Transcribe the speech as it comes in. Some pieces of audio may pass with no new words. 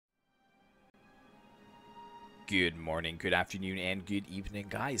Good morning, good afternoon, and good evening,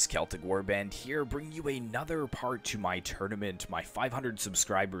 guys. Celtic Warband here, bringing you another part to my tournament, my 500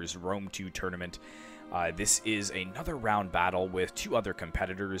 subscribers Rome 2 tournament. This is another round battle with two other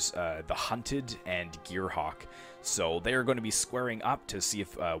competitors, the Hunted and GEARHAWK. So they are going to be squaring up to see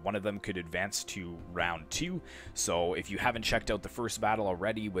if one of them could advance to round 2. So if you haven't checked out the first battle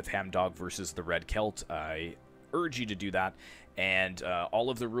already with Hamdog versus the Red Celt, I urge you to do that. And all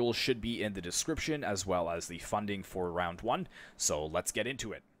of the rules should be in the description, as well as the funding for round 1. So let's get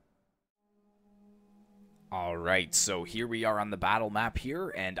into it. Alright, so here we are on the battle map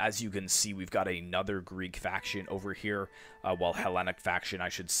here, and as you can see, we've got another Greek faction over here, well, Hellenic faction, I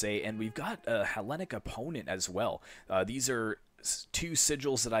should say, and we've got a Hellenic opponent as well. These are two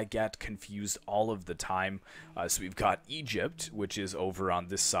sigils that I get confused all of the time. So we've got Egypt, which is over on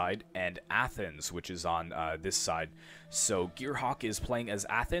this side, and Athens, which is on this side. So GEARHAWK is playing as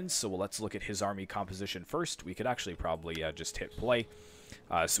Athens, so let's look at his army composition first. We could actually probably just hit play.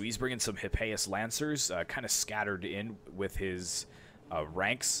 So he's bringing some Hippeus Lancers, kind of scattered in with his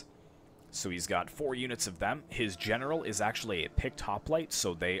ranks. So he's got 4 units of them. His general is actually a picked hoplite,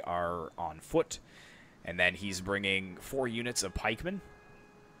 so they are on foot. And then he's bringing 4 units of pikemen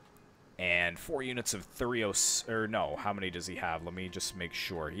and 4 units of Thurios, or no, how many does he have? Let me just make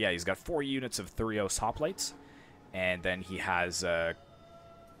sure. Yeah, he's got 4 units of Thurios hoplites, and then he has 2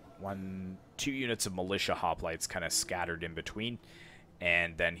 units of militia hoplites kind of scattered in between,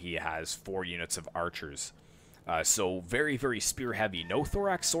 and then he has 4 units of archers. So very, very spear heavy. No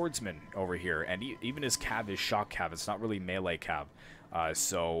thorax swordsman over here, and even his cav is shock cav. It's not really melee cav.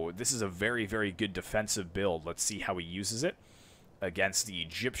 So this is a very, very good defensive build. Let's see how he uses it against the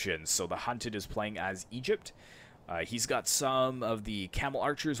Egyptians. So the Hunted is playing as Egypt. He's got some of the camel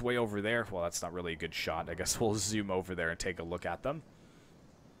archers way over there. Well, that's not really a good shot. I guess we'll zoom over there and take a look at them.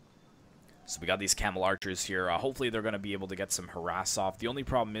 So we got these camel archers here. Hopefully they're going to be able to get some harass off. The only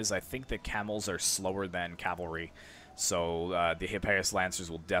problem is I think the camels are slower than cavalry. So the Hippeus Lancers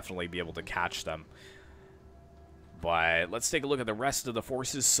will definitely be able to catch them. But let's take a look at the rest of the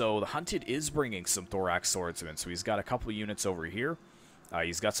forces. So the Hunted is bringing some thorax swordsmen. So he's got a couple of units over here.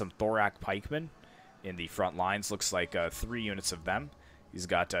 He's got some thorax pikemen in the front lines. Looks like 3 units of them. He's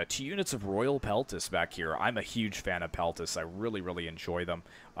got 2 units of Royal Peltis back here. I'm a huge fan of Peltis. I really, really enjoy them.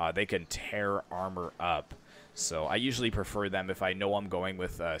 They can tear armor up. So I usually prefer them if I know I'm going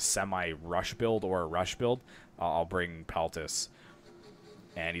with a semi-rush build or a rush build. I'll bring Peltis.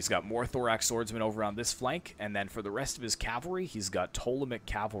 And he's got more thorax swordsmen over on this flank. And then for the rest of his cavalry, he's got Ptolemaic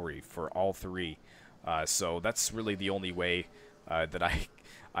cavalry for all 3. So that's really the only way that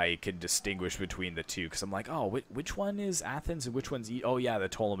I can distinguish between the two. Because I'm like, oh, which one is Athens and which one's... Oh, yeah, the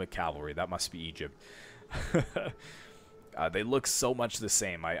Ptolemaic cavalry. That must be Egypt. They look so much the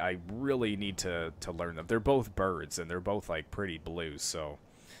same. I really need to learn them. They're both birds, and they're both, like, pretty blue, so...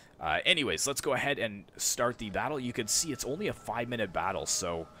 anyways, let's go ahead and start the battle. You can see it's only a 5-minute battle,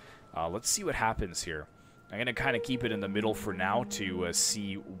 so let's see what happens here. I'm going to kind of keep it in the middle for now to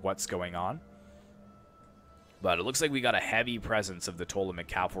see what's going on. But it looks like we got a heavy presence of the Ptolemaic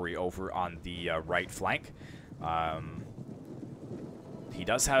cavalry over on the right flank. He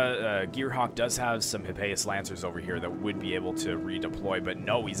does have, GEARHAWK does have some Hippeus Lancers over here that would be able to redeploy, but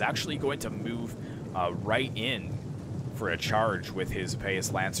no, he's actually going to move right in for a charge with his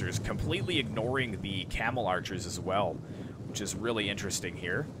Hippeus Lancers, completely ignoring the camel archers as well, which is really interesting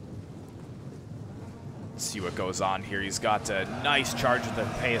here. Let's see what goes on here. He's got a nice charge with the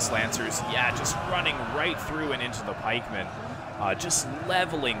Hippeus Lancers. Yeah, just running right through and into the pikemen, just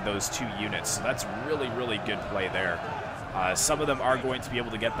leveling those 2 units. So that's really, really good play there. Some of them are going to be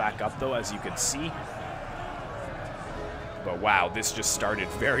able to get back up, though, as you can see. But wow, this just started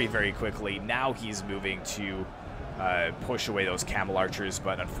very, very quickly. Now he's moving to push away those camel archers,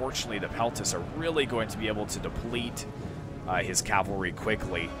 but unfortunately the Peltis are really going to be able to deplete his cavalry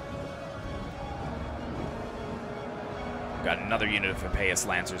quickly. Got another unit of Hippeus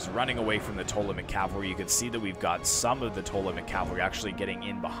Lancers running away from the Ptolemaic cavalry. You can see that we've got some of the Ptolemaic cavalry actually getting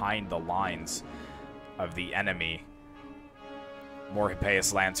in behind the lines of the enemy. More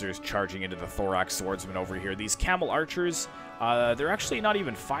Hippeus Lancers charging into the thorax swordsmen over here. These camel archers, they're actually not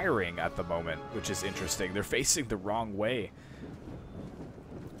even firing at the moment, which is interesting. They're facing the wrong way.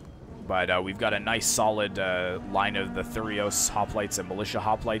 But we've got a nice solid line of the Thurios hoplites and militia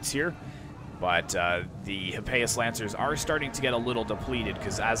hoplites here. But the Hippeus Lancers are starting to get a little depleted,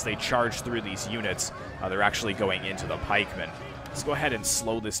 because as they charge through these units, they're actually going into the pikemen. Let's go ahead and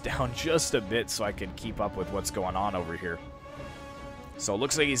slow this down just a bit so I can keep up with what's going on over here. So it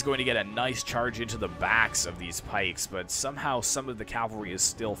looks like he's going to get a nice charge into the backs of these pikes, but somehow some of the cavalry is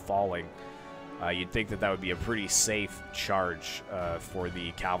still falling. You'd think that that would be a pretty safe charge for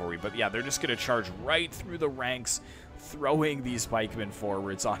the cavalry. But yeah, they're just going to charge right through the ranks, throwing these pikemen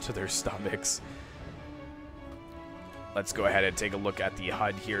forwards onto their stomachs. Let's go ahead and take a look at the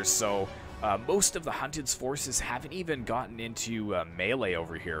HUD here. So most of the Hunted's forces haven't even gotten into melee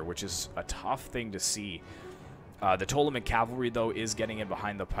over here, which is a tough thing to see. The Ptolemaic cavalry, though, is getting in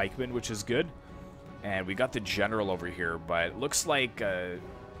behind the pikemen, which is good. And we got the general over here, but it looks like the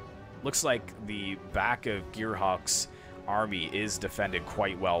back of GEARHAWK's army is defended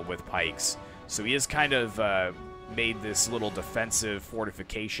quite well with pikes. So he has kind of made this little defensive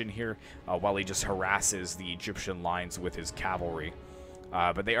fortification here while he just harasses the Egyptian lines with his cavalry.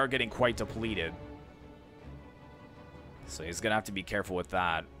 But they are getting quite depleted. So he's going to have to be careful with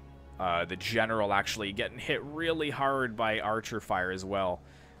that. The general actually getting hit really hard by archer fire as well.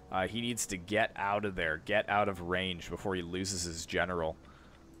 He needs to get out of there, get out of range before he loses his general.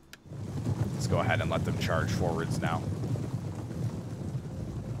 Let's go ahead and let them charge forwards now.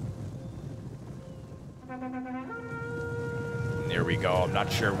 There we go. I'm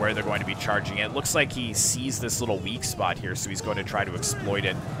not sure where they're going to be charging it. Looks like he sees this little weak spot here, so he's going to try to exploit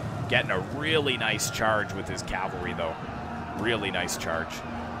it. Getting a really nice charge with his cavalry, though. Really nice charge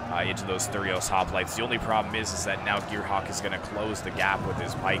into those Thurios hoplites. The only problem is that now GEARHAWK is going to close the gap with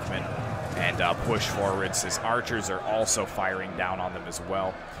his pikemen and push forwards. His archers are also firing down on them as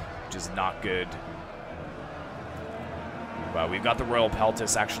well, which is not good. But we've got the Royal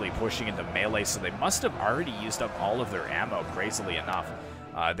Peltis actually pushing into melee, so they must have already used up all of their ammo, crazily enough.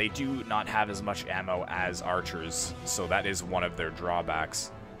 They do not have as much ammo as archers, so that is one of their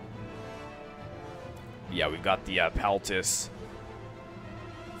drawbacks. Yeah, we've got the Peltis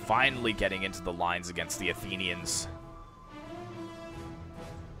finally getting into the lines against the Athenians.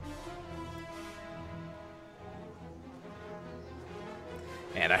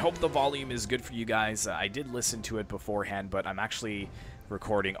 And I hope the volume is good for you guys. I did listen to it beforehand, but I'm actually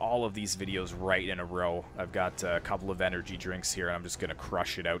recording all of these videos right in a row. I've got a couple of energy drinks here, and I'm just going to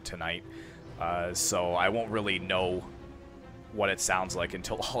crush it out tonight. So I won't really know what it sounds like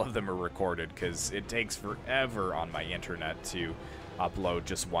until all of them are recorded, because it takes forever on my internet to upload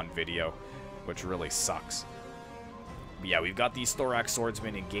just one video, which really sucks. But yeah, we've got these thorax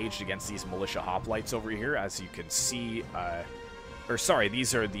swordsmen engaged against these militia hoplites over here, as you can see. Or sorry,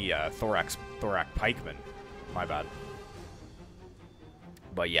 these are the thorax pikemen. My bad.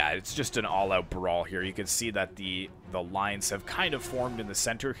 But yeah, it's just an all-out brawl here. You can see that the lines have kind of formed in the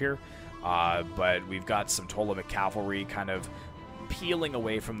center here, but we've got some Ptolemaic cavalry kind of peeling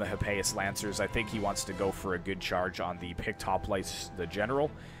away from the Hippeus Lancers. I think he wants to go for a good charge on the picked hoplites, the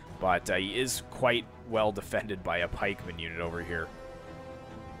general, but he is quite well defended by a pikeman unit over here.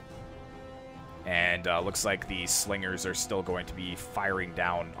 And looks like the slingers are still going to be firing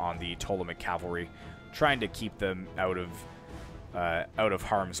down on the Ptolemaic cavalry, trying to keep them out of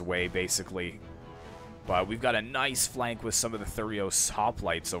harm's way, basically. But we've got a nice flank with some of the Thurios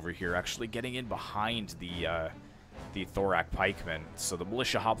hoplites over here, actually getting in behind the thorax pikemen. So the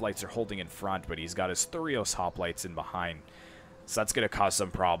militia hoplites are holding in front, but he's got his Thurios hoplites in behind. So that's going to cause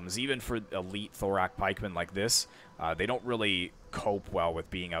some problems. Even for elite thorax pikemen like this, they don't really cope well with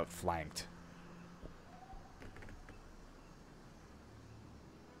being outflanked.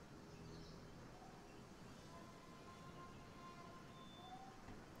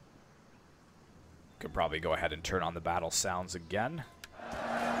 Could probably go ahead and turn on the battle sounds again.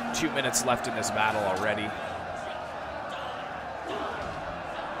 2 minutes left in this battle already.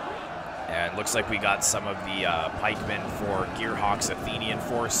 And looks like we got some of the pikemen for GEARHAWK's Athenian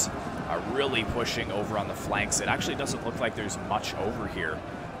force really pushing over on the flanks. It actually doesn't look like there's much over here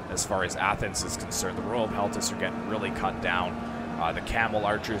as far as Athens is concerned. The Royal Peltis are getting really cut down. The camel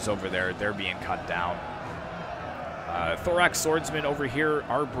archers over there, they're being cut down. Thorax swordsmen over here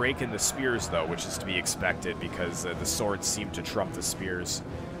are breaking the spears, though, which is to be expected because the swords seem to trump the spears.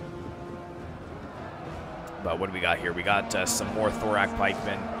 But what do we got here? We got some more thorax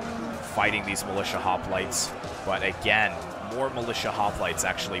pikemen fighting these militia hoplites. But again, more militia hoplites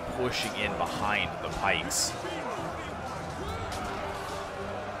actually pushing in behind the pikes.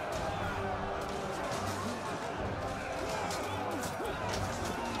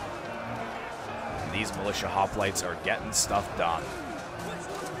 These militia hoplites are getting stuff done.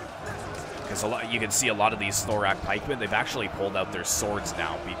 Because you can see a lot of these thorax pikemen, they've actually pulled out their swords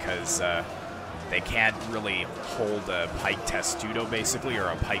now because they can't really hold a pike testudo, basically, or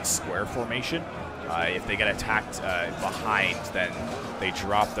a pike square formation. If they get attacked behind, then they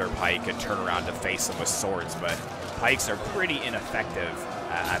drop their pike and turn around to face them with swords. But pikes are pretty ineffective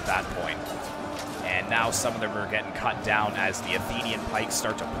at that point. And now some of them are getting cut down as the Athenian pikes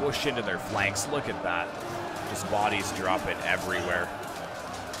start to push into their flanks. Look at that. Just bodies dropping everywhere.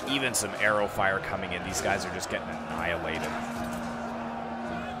 Even some arrow fire coming in. These guys are just getting annihilated.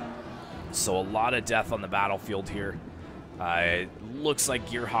 So a lot of death on the battlefield here. It looks like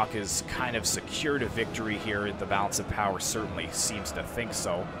GEARHAWK has kind of secured a victory here. The balance of power certainly seems to think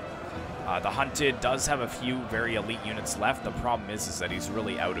so. The Hunted does have a few very elite units left. The problem is that he's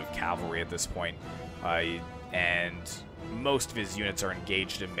really out of cavalry at this point. And most of his units are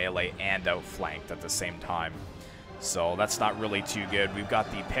engaged in melee and outflanked at the same time. So that's not really too good. We've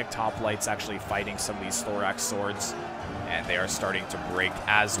got the picked hoplites actually fighting some of these thorax swords, and they are starting to break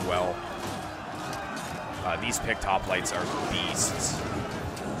as well. These picked hoplites are beasts.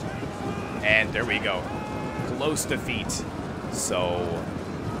 And there we go. Close defeat. So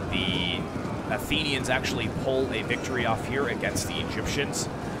the Athenians actually pull a victory off here against the Egyptians.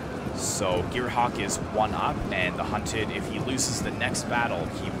 So GEARHAWK is 1 up, and the Hunted, if he loses the next battle,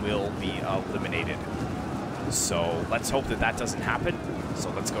 he will be eliminated. So let's hope that that doesn't happen. So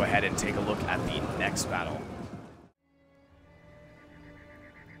let's go ahead and take a look at the next battle.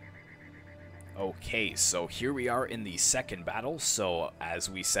 Okay, so here we are in the second battle. So as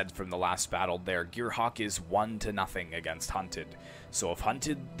we said from the last battle there, GEARHAWK is 1-0 against Hunted. So if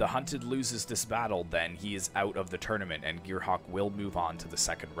the Hunted loses this battle, then he is out of the tournament, and GEARHAWK will move on to the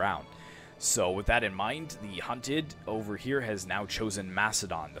second round. So with that in mind, the Hunted over here has now chosen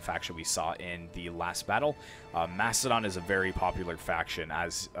Macedon, the faction we saw in the last battle. Macedon is a very popular faction,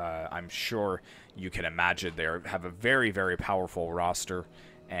 as I'm sure you can imagine. They have a very, very powerful roster,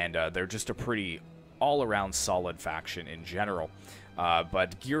 and they're just a pretty all-around solid faction in general.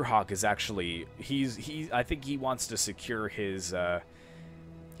 But GEARHAWK is actually, I think he wants to secure his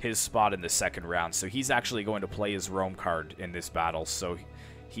spot in the second round. So he's actually going to play his Rome card in this battle. So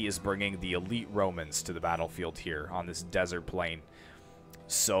he is bringing the elite Romans to the battlefield here on this desert plain.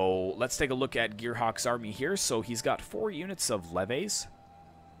 So let's take a look at GEARHAWK's army here. So he's got 4 units of levies.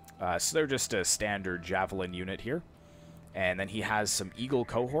 So they're just a standard javelin unit here. And then he has some eagle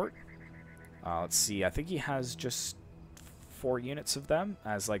cohort. Let's see, I think he has just 4 units of them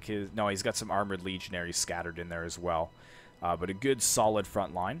as like his... No, he's got some armored legionaries scattered in there as well. But a good solid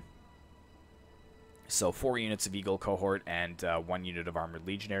front line. So 4 units of eagle cohort and 1 unit of armored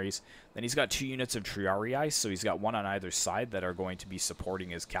legionaries. Then he's got 2 units of triarii, so he's got 1 on either side that are going to be supporting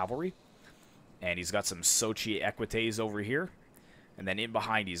his cavalry. And he's got some Soci Equites over here. And then in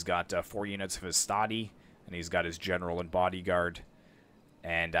behind he's got 4 units of his stati, and he's got his general and bodyguard.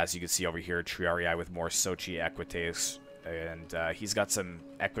 And as you can see over here, triarii with more Soci Equites. And he's got some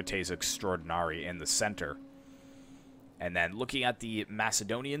Equites Extraordinari in the center. And then looking at the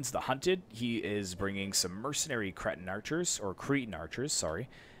Macedonians, the Hunted, he is bringing some mercenary Cretan archers, or Cretan archers, sorry.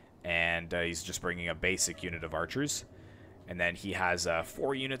 And he's just bringing a basic unit of archers. And then he has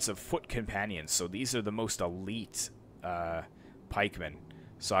 4 units of foot companions. So these are the most elite pikemen.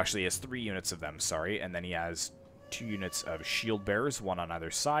 So actually he has 3 units of them, sorry. And then he has 2 units of shield bearers, 1 on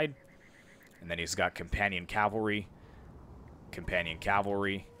either side. And then he's got companion cavalry,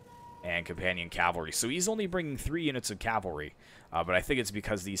 and companion cavalry. So he's only bringing 3 units of cavalry. But I think it's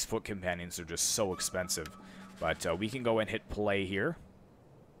because these foot companions are just so expensive. But we can go and hit play here.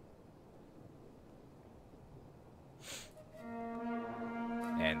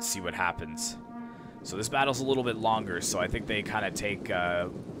 And see what happens. So this battle's a little bit longer, so I think they kind of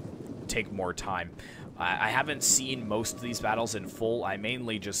take more time. I haven't seen most of these battles in full. I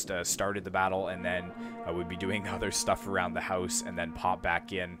mainly just started the battle, and then I would be doing other stuff around the house, and then pop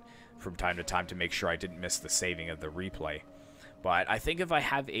back in from time to time to make sure I didn't miss the saving of the replay. But I think if I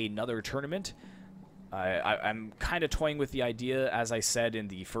have another tournament, I'm kind of toying with the idea, as I said in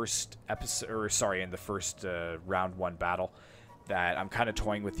the first episode, or sorry, in the first round 1 battle, that I'm kind of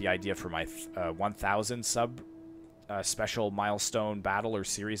toying with the idea for my 1,000 sub special milestone battle or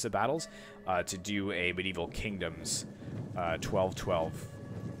series of battles to do a Medieval Kingdoms 12-12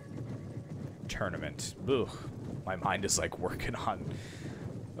 tournament. Ugh, my mind is like working on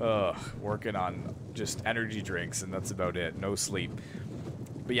just energy drinks, and that's about it. No sleep.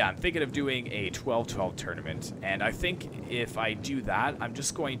 But yeah, I'm thinking of doing a 12-12 tournament, and I think if I do that, I'm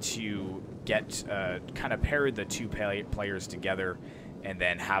just going to get kind of pair the 2 players together and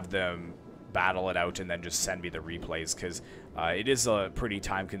then have them battle it out and then just send me the replays, because it is pretty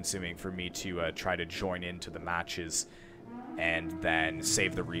time consuming for me to try to join into the matches and then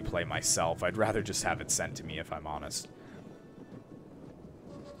save the replay myself. I'd rather just have it sent to me, if I'm honest.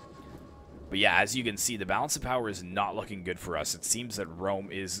 But yeah, as you can see, the balance of power is not looking good for us. It seems that Rome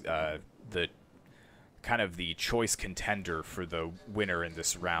is the kind of the choice contender for the winner in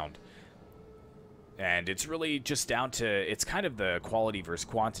this round. And it's really just down to, it's kind of the quality versus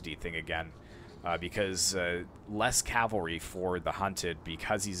quantity thing again. Because less cavalry for the Hunted,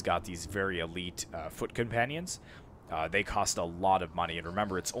 because he's got these very elite foot companions. They cost a lot of money. And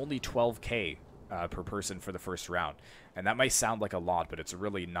remember, it's only 12k per person for the first round. And that might sound like a lot, but it's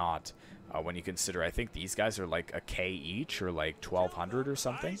really not. When you consider, I think these guys are like a K each, or like 1200 or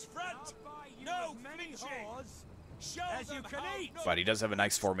something. But he does have a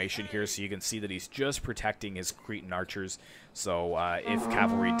nice formation here, so you can see that he's just protecting his Cretan archers. So if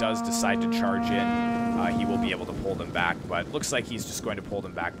cavalry does decide to charge in, he will be able to pull them back. But looks like he's just going to pull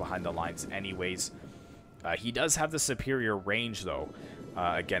them back behind the lines anyways. He does have the superior range, though,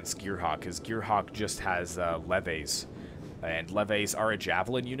 against GEARHAWK, because GEARHAWK just has levies. And levies are a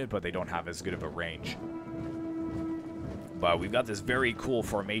javelin unit, but they don't have as good of a range. But we've got this very cool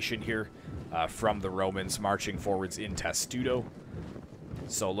formation here from the Romans marching forwards in Testudo.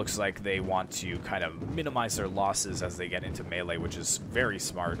 So it looks like they want to kind of minimize their losses as they get into melee, which is very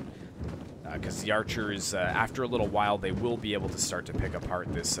smart. Because the archers, after a little while, they will be able to start to pick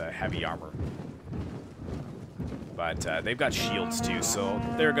apart this heavy armor. But they've got shields too, so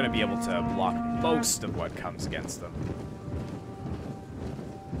they're going to be able to block most of what comes against them.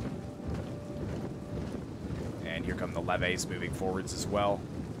 And here come the levies moving forwards as well.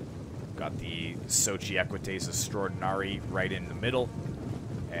 Got the Soci Equites Extraordinari right in the middle.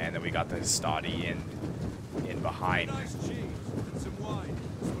 And then we got the Hastati in behind.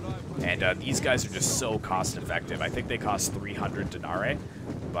 And these guys are just so cost effective. I think they cost 300 denarii,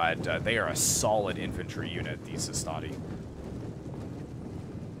 but they are a solid infantry unit, these Hastati.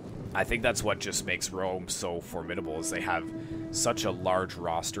 I think that's what just makes Rome so formidable, is they have such a large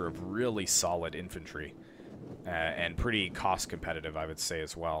roster of really solid infantry. And pretty cost competitive, I would say,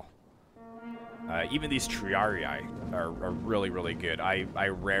 as well. Even these Triarii are really, really good. I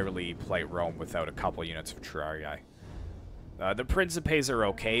rarely play Rome without a couple units of Triarii. The Principes are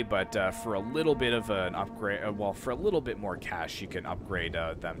okay, but for a little bit of an upgrade, well, for a little bit more cash, you can upgrade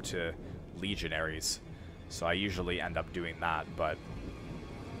them to Legionaries. So I usually end up doing that, but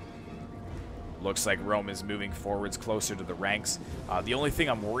looks like Rome is moving forwards closer to the ranks. The only thing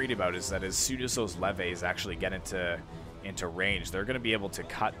I'm worried about is that as soon as those levies actually get into range, they're going to be able to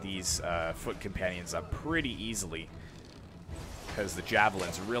cut these foot companions up pretty easily, because the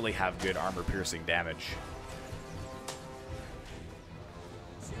javelins really have good armor-piercing damage.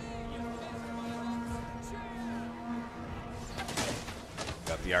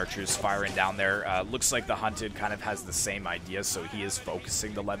 Got the archers firing down there. Looks like the Hunted kind of has the same idea, so he is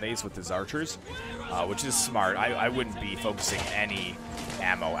focusing the levies with his archers, which is smart. I wouldn't be focusing any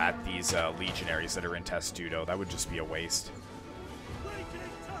ammo at these legionaries that are in Testudo. That would just be a waste.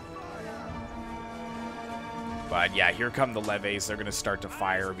 But yeah, here come the levies. They're going to start to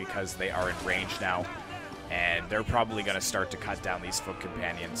fire because they are in range now, and they're probably going to start to cut down these foot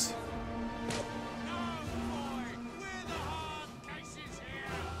companions.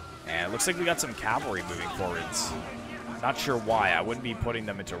 And it looks like we got some cavalry moving forwards. Not sure why. I wouldn't be putting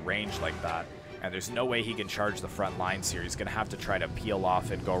them into range like that. And there's no way he can charge the front lines here. He's going to have to try to peel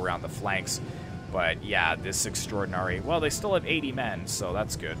off and go around the flanks. But yeah, this Extraordinary... Well, they still have 80 men, so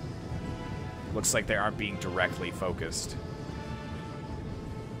that's good. Looks like they aren't being directly focused.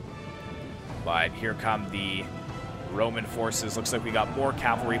 But here come the Roman forces. Looks like we got more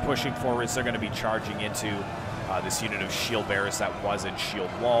cavalry pushing forwards. They're going to be charging into this unit of shield bearers that was in shield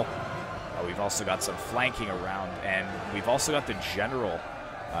wall. We've also got some flanking around, and we've also got the general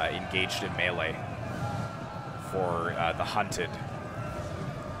engaged in melee for the Hunted.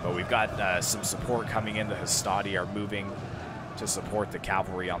 But we've got some support coming in. The Hastati are moving to support the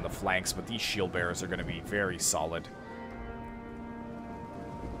cavalry on the flanks, but these shield bearers are going to be very solid.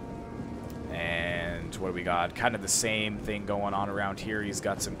 And what do we got? Kind of the same thing going on around here. He's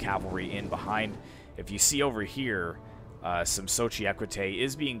got some cavalry in behind. If you see over here, some Soci Equite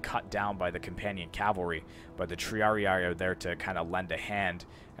is being cut down by the companion cavalry, but the Triarii are there to kind of lend a hand.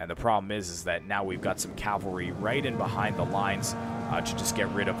 And the problem is that now we've got some cavalry right in behind the lines to just get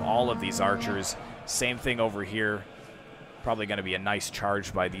rid of all of these archers. Same thing over here. Probably going to be a nice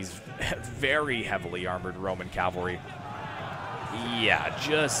charge by these very heavily armored Roman cavalry. Yeah,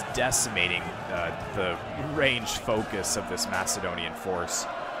 just decimating the ranged focus of this Macedonian force.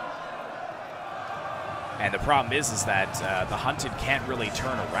 And the problem is that the Hunted can't really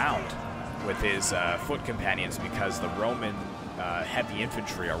turn around with his foot companions because the Roman heavy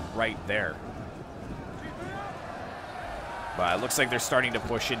infantry are right there. But it looks like they're starting to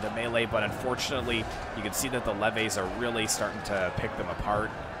push into melee, but unfortunately, you can see that the levies are really starting to pick them apart.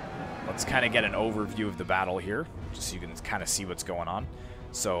 Let's kind of get an overview of the battle here, just so you can kind of see what's going on.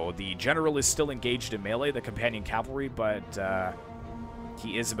 So the general is still engaged in melee, the companion cavalry, but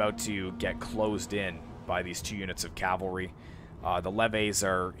he is about to get closed in by these 2 units of cavalry. The levies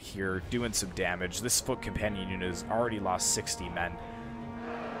are here doing some damage. This foot companion unit has already lost 60 men.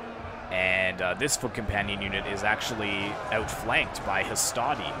 And this foot companion unit is actually outflanked by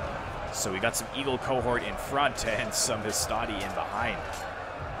Hastati. So we got some Eagle cohort in front and some Hastati in behind.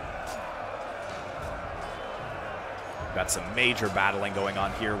 Got some major battling going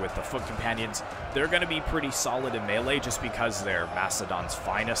on here with the foot companions. They're going to be pretty solid in melee just because they're Macedon's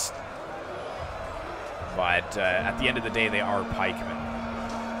finest. But at the end of the day, they are pikemen.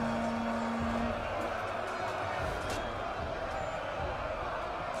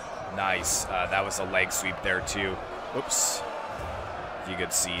 Nice. That was a leg sweep there, too. Oops. You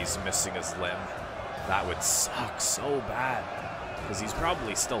could see he's missing his limb. That would suck so bad. Because he's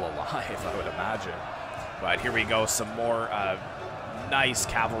probably still alive, I would imagine. But here we go. Some more nice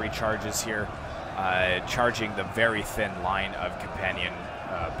cavalry charges here. Charging the very thin line of companion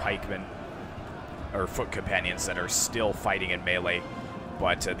pikemen. Or foot companions that are still fighting in melee.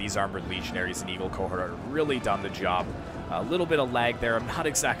 But these armored legionaries and Eagle cohort are really done the job. A little bit of lag there. I'm not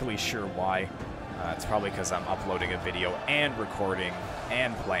exactly sure why. It's probably because I'm uploading a video and recording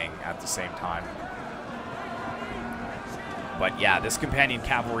and playing at the same time. But yeah, this companion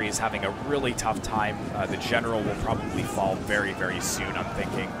cavalry is having a really tough time. The general will probably fall very, very soon, I'm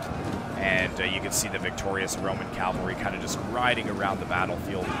thinking. And you can see the victorious Roman cavalry kind of just riding around the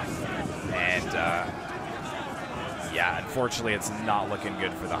battlefield. And yeah, unfortunately, it's not looking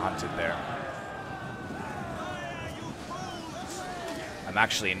good for the hunted there. I'm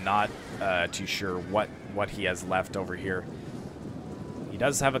actually not too sure what he has left over here. He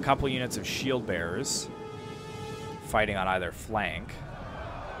does have a couple units of shield bearers fighting on either flank.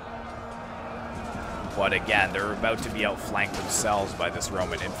 But again, they're about to be outflanked themselves by this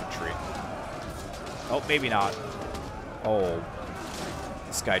Roman infantry. Oh, maybe not. Oh,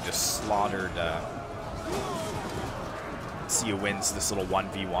 this guy just slaughtered. Let's see who wins this little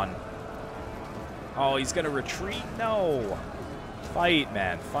 1v1. Oh, he's gonna retreat? No. Fight,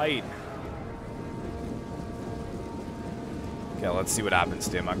 man, fight. Okay, let's see what happens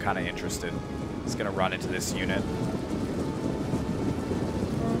to him. I'm kind of interested. He's gonna run into this unit.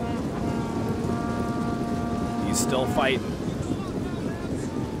 He's still fighting.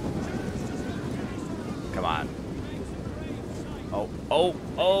 Come on. Oh, oh,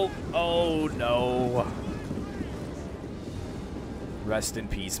 oh, oh, no. Rest in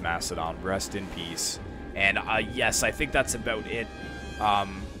peace, Macedon. Rest in peace. And yes, I think that's about it.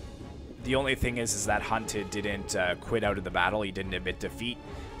 The only thing is that Hunted didn't quit out of the battle. He didn't admit defeat.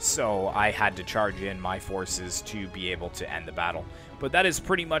 So I had to charge in my forces to be able to end the battle. But that is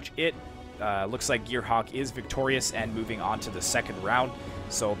pretty much it. Looks like GEARHAWK is victorious and moving on to the second round.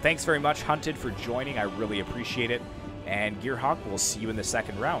 So thanks very much, Hunted, for joining. I really appreciate it. And GEARHAWK, we'll see you in the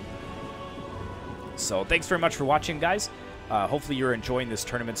second round. So thanks very much for watching, guys. Hopefully you're enjoying this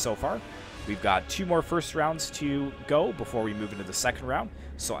tournament so far. We've got 2 more first rounds to go before we move into the second round.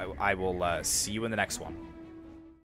 So I will see you in the next one.